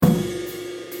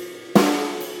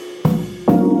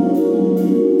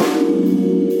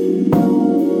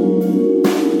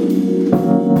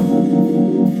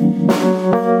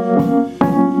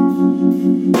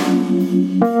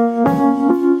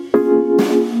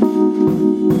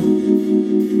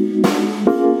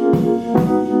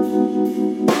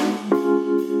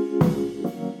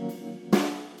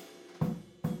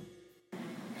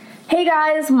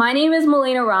guys, my name is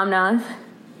Melena Ramnath.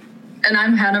 And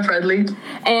I'm Hannah Fredley.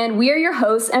 And we are your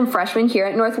hosts and freshmen here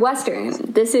at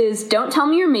Northwestern. This is Don't Tell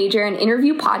Me Your Major, an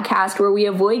interview podcast where we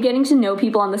avoid getting to know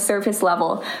people on the surface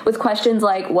level with questions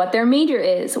like what their major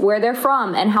is, where they're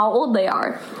from, and how old they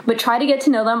are, but try to get to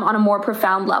know them on a more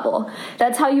profound level.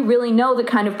 That's how you really know the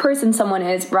kind of person someone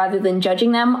is rather than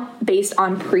judging them based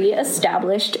on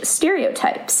pre-established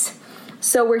stereotypes.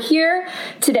 So we're here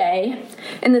today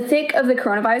in the thick of the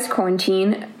coronavirus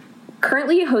quarantine,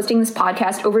 currently hosting this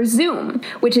podcast over Zoom,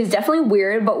 which is definitely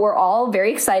weird, but we're all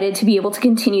very excited to be able to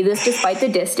continue this despite the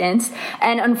distance.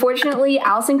 And unfortunately,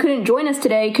 Allison couldn't join us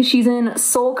today because she's in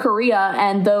Seoul, Korea,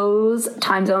 and those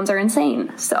time zones are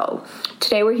insane. So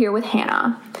today we're here with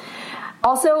Hannah.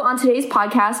 Also on today's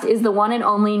podcast is the one and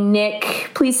only Nick.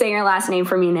 Please say your last name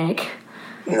for me, Nick.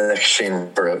 Nick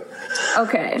Shainbrook.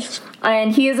 Okay.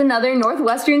 And he is another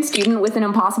Northwestern student with an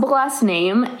impossible last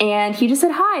name, and he just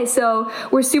said hi, so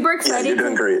we're super excited. Yeah, you're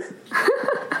doing great.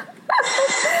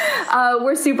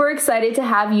 We're super excited to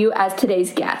have you as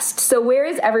today's guest. So where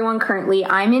is everyone currently?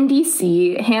 I'm in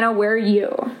DC. Hannah, where are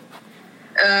you?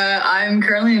 I'm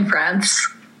currently in France.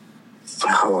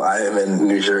 Oh, I am in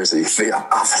New Jersey, the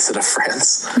opposite of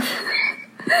France.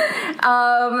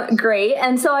 Great.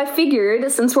 And so I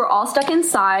figured since we're all stuck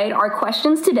inside, our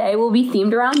questions today will be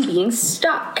themed around being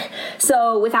stuck.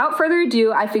 So without further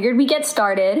ado, I figured we'd get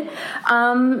started.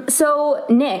 So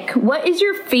Nick, what is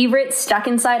your favorite stuck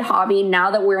inside hobby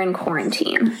now that we're in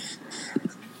quarantine?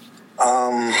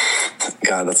 God,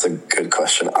 that's a good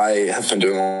question. I have been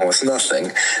doing almost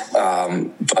nothing,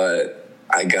 but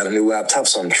I got a new laptop,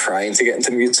 so I'm trying to get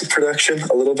into music production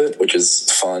a little bit, which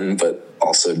is fun, but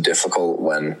also difficult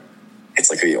when it's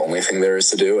like the only thing there is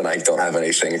to do, and I don't have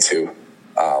anything to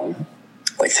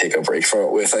like take a break from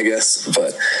it with, I guess.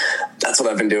 But that's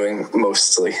what I've been doing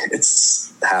mostly.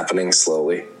 It's happening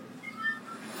slowly.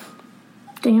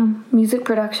 Damn, music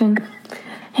production.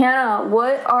 Hannah,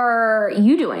 what are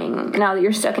you doing now that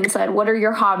you're stuck inside? What are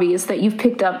your hobbies that you've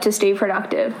picked up to stay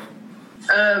productive?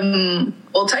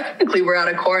 Well, technically we're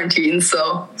out of quarantine,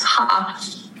 so I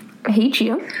hate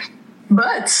you.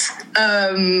 But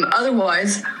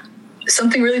otherwise,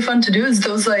 something really fun to do is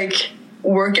those like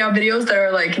workout videos that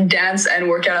are like dance and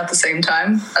workout at the same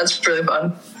time. That's really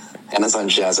fun. And it's on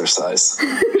Jazzercise.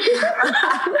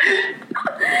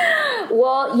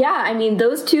 Well, yeah, I mean,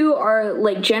 those two are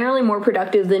like generally more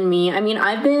productive than me. I mean,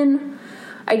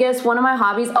 I guess one of my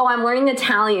hobbies, I'm learning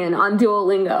Italian on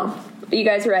Duolingo. Are you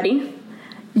guys ready?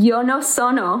 Io non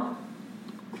sono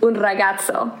un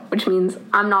ragazzo, which means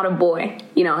I'm not a boy,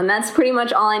 and that's pretty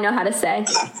much all I know how to say.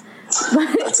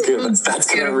 That's good.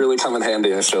 That's going to really come in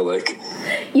handy, I feel like.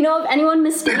 If anyone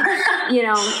mistakes,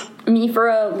 me for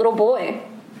a little boy,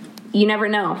 you never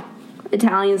know.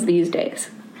 Italians these days.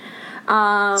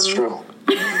 That's true.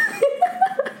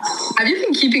 Have you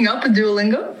been keeping up with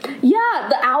Duolingo? Yeah,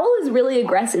 the owl is really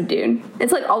aggressive, dude.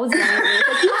 It's like always yelling at me. It's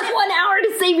like, you have 1 hour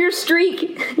to save your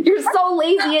streak. You're so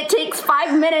lazy, it takes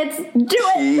 5 minutes. Do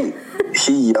it.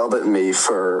 He yelled at me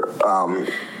for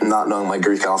not knowing my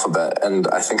Greek alphabet, and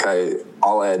I think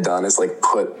all I had done is like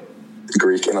put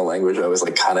Greek in a language I was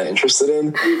like kind of interested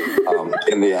in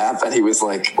the app, and he was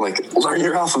like learn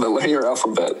your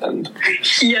alphabet, and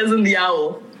he is in the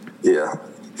owl. Yeah.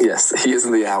 Yes, he is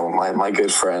in the owl, my good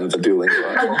friend, the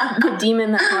Duolingo owl. The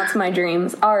demon that haunts my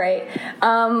dreams. All right.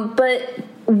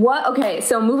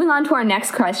 So moving on to our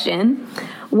next question.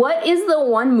 What is the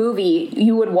one movie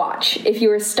you would watch if you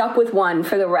were stuck with one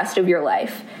for the rest of your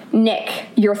life? Nick,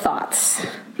 your thoughts.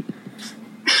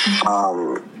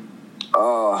 Oh,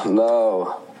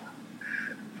 no.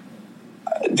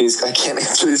 I can't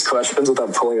answer these questions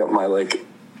without pulling up my,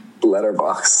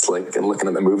 letterbox, and looking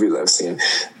at the movies I've seen.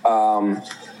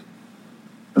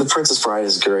 The Princess Bride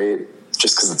is great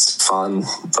just because it's fun,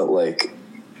 but I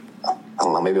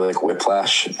don't know, maybe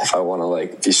Whiplash if I want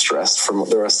to be stressed for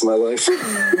the rest of my life.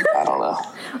 I don't know.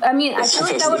 I mean, I feel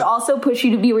like that would also push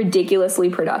you to be ridiculously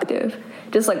productive.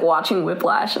 Just watching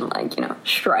Whiplash and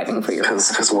striving for your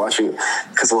because watching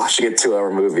a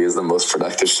 2-hour movie is the most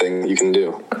productive thing you can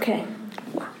do. Okay.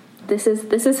 This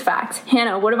is fact.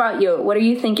 Hannah, what about you? What are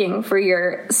you thinking for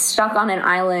your stuck on an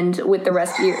island with the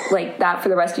rest of your that for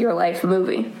the rest of your life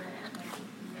movie?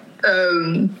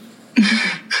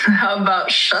 How about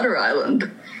Shutter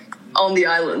Island? On the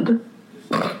Island.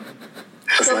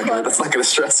 That's not gonna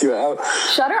stress you out.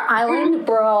 Shutter Island,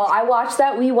 bro.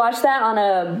 We watched that on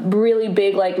a really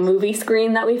big movie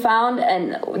screen that we found,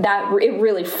 and it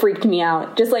really freaked me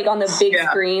out. Just on the big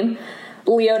screen.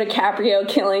 Leo DiCaprio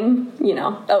killing,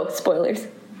 spoilers.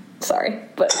 Sorry,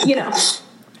 but,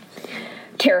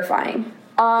 terrifying.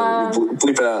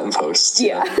 Bleep it out in post.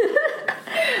 Yeah.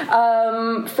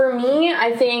 For me,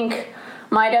 I think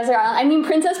my desert island, I mean,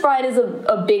 Princess Bride is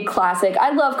a big classic.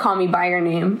 I love Call Me By Your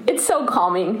Name. It's so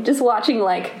calming, just watching,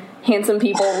 like, handsome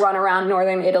people run around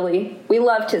northern Italy. We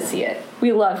love to see it.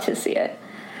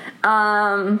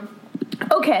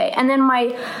 Okay, and then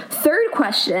my third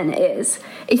question is,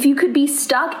 if you could be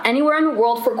stuck anywhere in the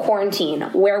world for quarantine,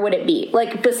 where would it be?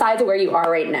 Like, besides where you are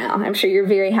right now. I'm sure you're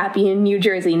very happy in New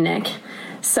Jersey, Nick.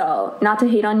 So, not to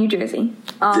hate on New Jersey.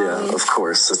 Yeah, of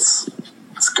course.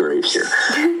 It's great here.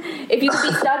 If you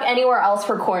could be stuck anywhere else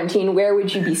for quarantine, where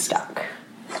would you be stuck?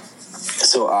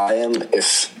 So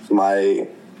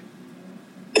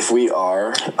if we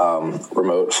are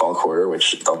remote fall quarter,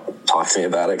 which don't talk to me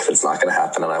about it because it's not going to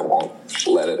happen and I won't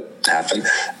let it happen.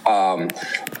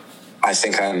 I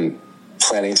think I'm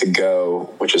planning to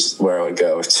go, which is where I would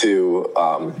go, to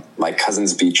my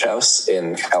cousin's beach house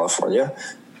in California,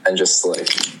 and just like,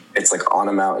 it's like on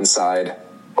a mountainside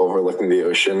overlooking the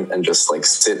ocean, and just like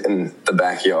sit in the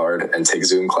backyard and take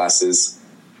Zoom classes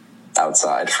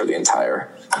outside for the entire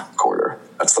quarter.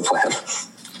 That's the plan.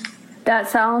 That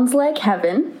sounds like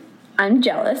heaven. I'm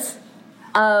jealous.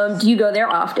 Do you go there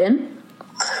often?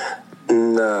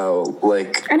 No,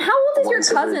 like. And how old is your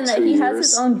cousin that he has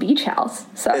his own beach house?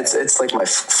 Sorry. It's like my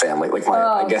family, like my.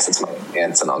 I guess it's my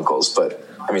aunts and uncles, but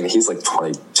I mean he's like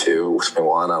 22,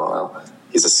 21. I don't know.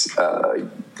 He's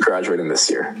graduating this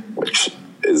year, which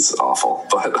is awful.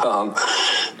 But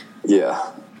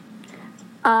yeah.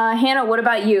 Hannah, what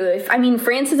about you?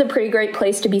 France is a pretty great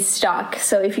place to be stuck.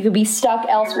 So if you could be stuck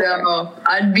elsewhere. No,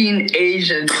 I'd be in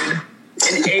Asia, dude.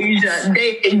 In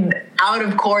Asia, out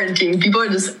of quarantine. People are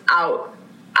just out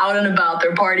and about.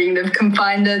 They're partying. They've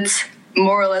confined it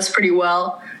more or less pretty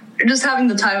well. They're just having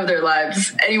the time of their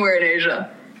lives anywhere in Asia.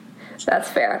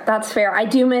 That's fair. I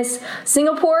do miss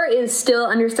Singapore is still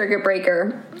under circuit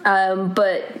breaker,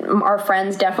 but our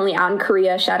friends definitely out in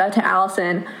Korea, shout out to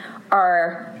Allison,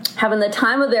 are having the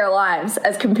time of their lives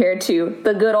as compared to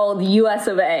the good old US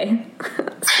of A.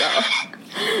 So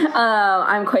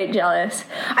I'm quite jealous.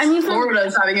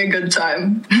 Florida's having a good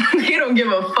time. They don't give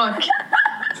a fuck.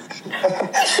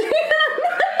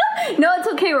 No, it's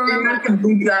okay. Remember, you have to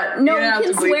bleep that. No, you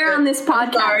can swear on this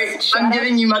podcast. I'm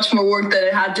giving you much more work than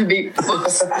it had to be.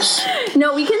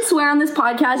 No, we can swear on this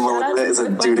podcast. Well, it is a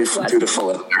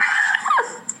dutiful.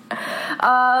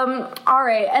 All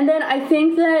right, and then I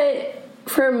think that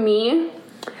for me,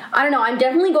 I don't know, I'm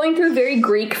definitely going through a very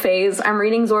Greek phase. I'm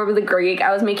reading Zorba the Greek.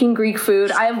 I was making Greek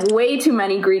food. I have way too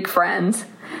many Greek friends.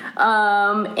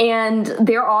 And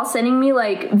they're all sending me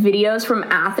like videos from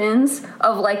Athens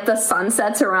of like the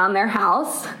sunsets around their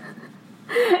house.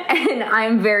 And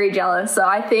I'm very jealous. So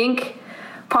I think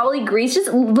probably Greece,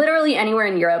 just literally anywhere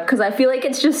in Europe, because I feel like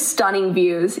it's just stunning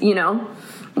views, you know?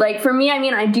 Like for me,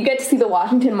 I do get to see the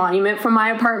Washington Monument from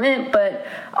my apartment, but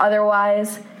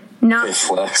otherwise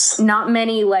not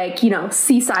many like,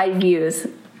 seaside views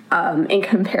in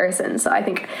comparison. So I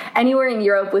think anywhere in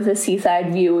Europe with a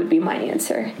seaside view would be my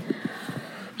answer.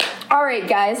 All right,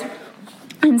 guys.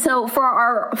 And so for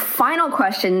our final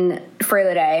question for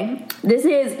the day, this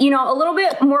is, a little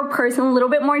bit more personal, a little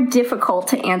bit more difficult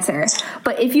to answer.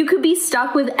 But if you could be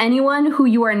stuck with anyone who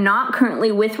you are not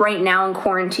currently with right now in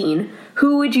quarantine,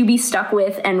 who would you be stuck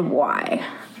with and why?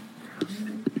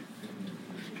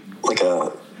 Like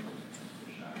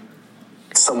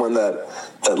someone that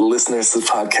listeners to the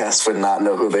podcast would not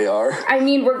know who they are.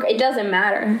 It doesn't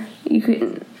matter. You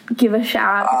can give a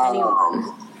shout out to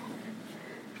anyone.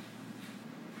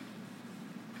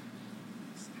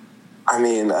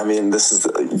 This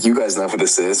is, you guys know who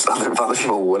this is. Other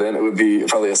people wouldn't. It would be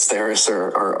probably Asteris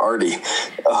or Artie.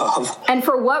 And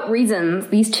for what reasons?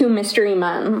 These two mystery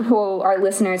men who our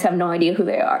listeners have no idea who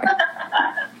they are.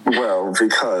 Well,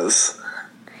 because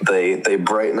they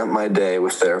brighten up my day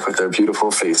with their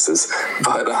beautiful faces,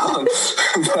 but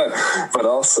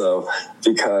also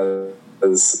because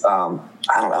I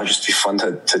don't know, it'd just be fun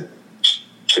to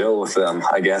chill with them.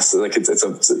 I guess like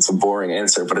it's a boring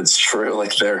answer, but it's true.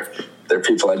 Like they're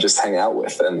people I just hang out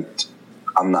with, and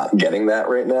I'm not getting that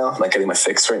right now. I'm not getting my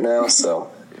fix right now,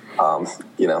 so I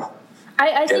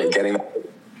think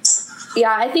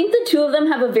I think the two of them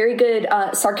have a very good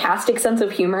sarcastic sense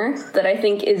of humor that I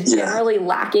think is generally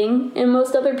lacking in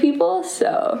most other people.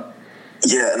 So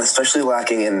yeah, and especially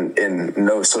lacking in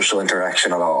no social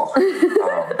interaction at all.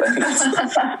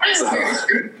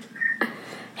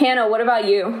 Hannah, what about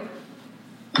you?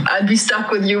 I'd be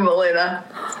stuck with you, Milena.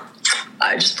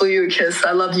 I just blew you a kiss.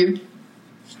 I love you.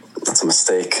 That's a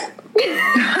mistake.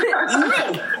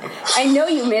 I know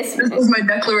you miss me. This is my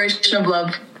declaration of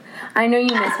love. I know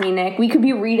you miss me, Nick. We could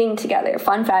be reading together.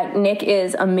 Fun fact, Nick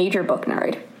is a major book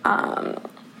nerd.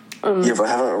 Yeah, but I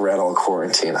haven't read all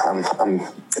quarantine.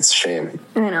 It's a shame.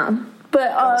 I know.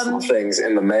 But things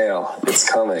in the mail. It's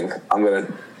coming. I'm gonna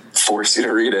force you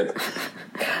to read it.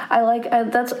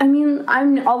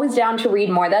 I'm always down to read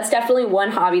more. That's definitely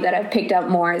one hobby that I've picked up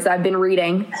more, is I've been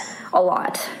reading a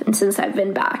lot and since I've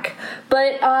been back.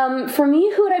 But for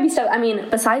me, who would I be stuck? I mean,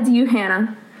 besides you,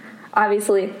 Hannah,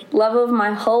 obviously, love of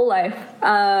my whole life.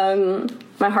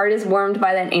 My heart is warmed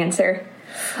by that answer.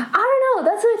 I don't know.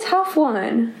 That's a tough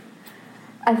one.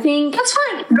 I think that's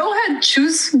fine. Go ahead,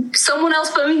 choose someone else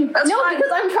but me. That's fine.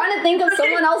 Because I'm trying to think of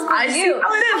someone else but you. See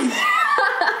how it is.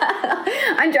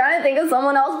 I'm trying to think of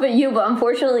someone else but you, but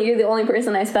unfortunately, you're the only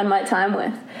person I spend my time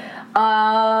with.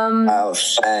 Oh,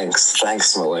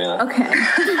 thanks, Melina. Okay.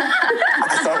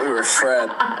 I thought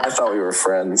we were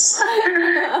friends.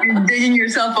 You're digging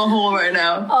yourself a hole right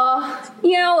now.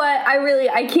 You know what?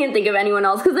 I can't think of anyone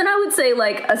else, because then I would say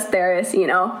like Asteris,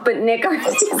 but Nick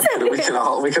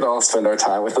we could all spend our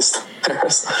time with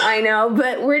Asteris. I know,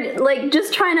 but we're like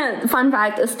just trying to. Fun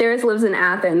fact: Asteris lives in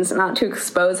Athens. Not to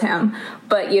expose him,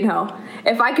 but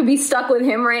if I could be stuck with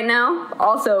him right now,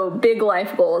 also big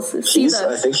life goals. I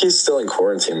think he's still in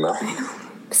quarantine though.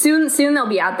 Soon they'll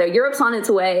be out there. Europe's on its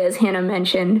way, as Hannah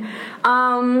mentioned.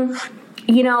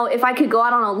 If I could go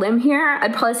out on a limb here,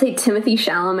 I'd probably say Timothée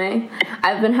Chalamet.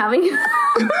 I've been having,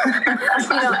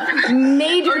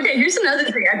 major. Okay, here's another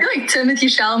thing. I feel like Timothée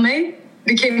Chalamet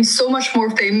became so much more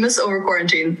famous over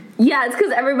quarantine. Yeah, it's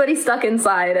because everybody's stuck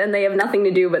inside and they have nothing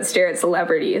to do but stare at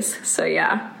celebrities. So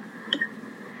yeah.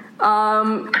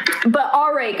 But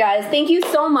all right, guys, thank you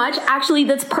so much. Actually,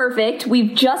 that's perfect.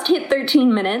 We've just hit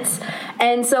 13 minutes.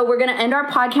 And so we're going to end our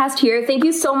podcast here. Thank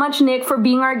you so much, Nick, for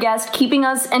being our guest, keeping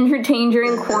us entertained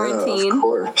during quarantine, of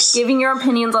course. Giving your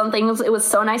opinions on things. It was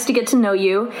so nice to get to know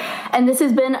you. And this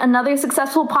has been another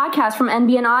successful podcast from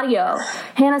NBN Audio.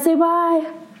 Hannah, say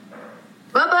bye.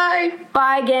 Bye-bye.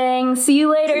 Bye, gang. See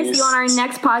you later. Peace. See you on our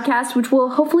next podcast, which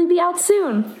will hopefully be out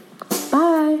soon.